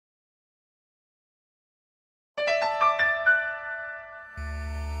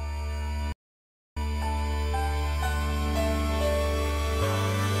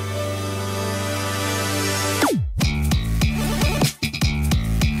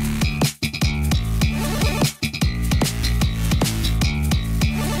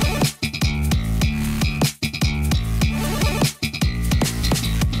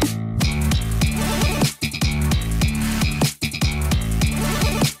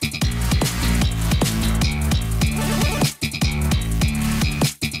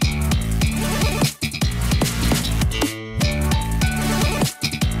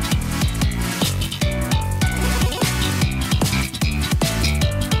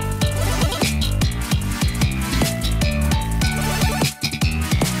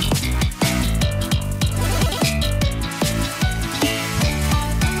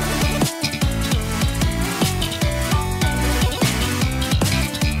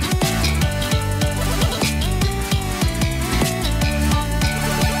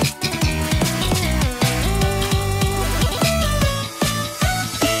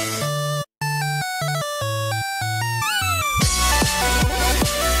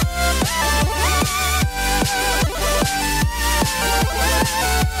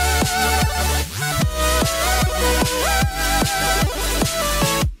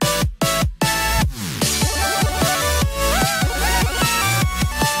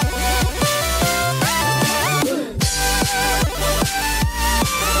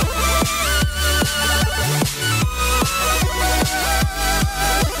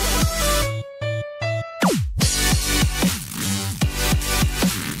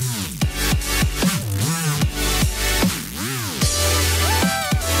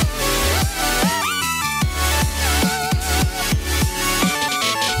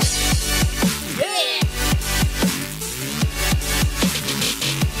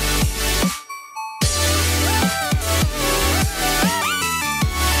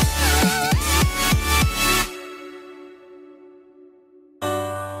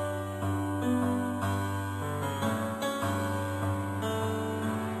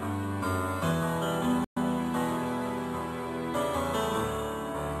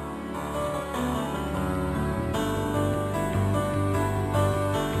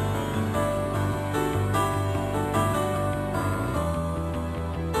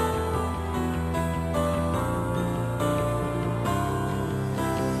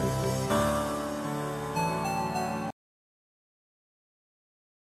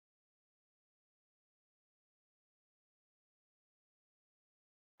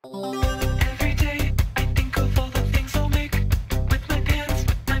Every day I think of all the things I'll make with my pans,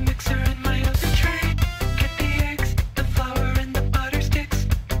 my mixer, and my oven tray. Get the eggs, the flour, and the butter sticks,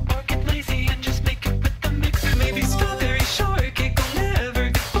 or get lazy and just make it with the mixer. Maybe strawberry shortcake, I'll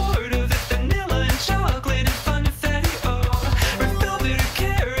never get bored of it. Vanilla and chocolate and funfetti, oh, or velvet or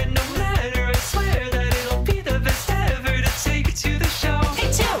carrot, no matter. I swear that it'll be the best ever to take it to the show.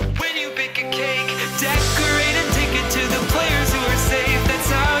 Hey, too. When you bake a cake, decorate and take it to the players who are safe. That's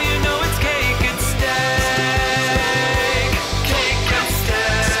how you know it's cake and steak. Cake and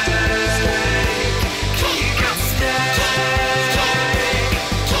steak. Cake and steak.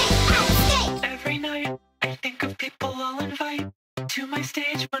 Every night I think of people I'll invite to my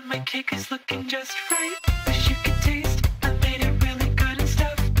stage when my cake is looking just right. Wish you could taste, I made it really good and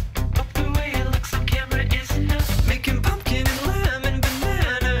stuff. Hope the way it looks on camera is enough. Making pumpkin and lamb and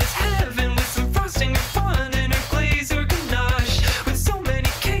banana is heaven, with some frosting and fondant or glaze or ganache. With so many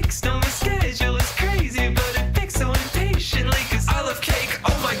cakes, now my schedule is crazy, but I bake so impatiently cause I love cake,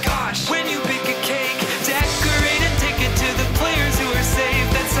 oh my gosh. When you bake a cake, decorate and take it to the players who are safe.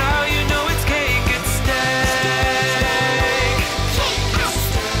 That's how you know it's cake and steak.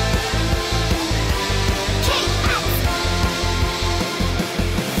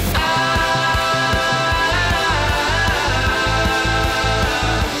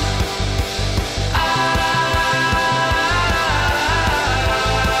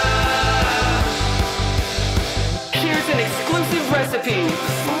 Here's an exclusive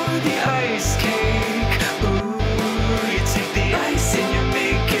recipe.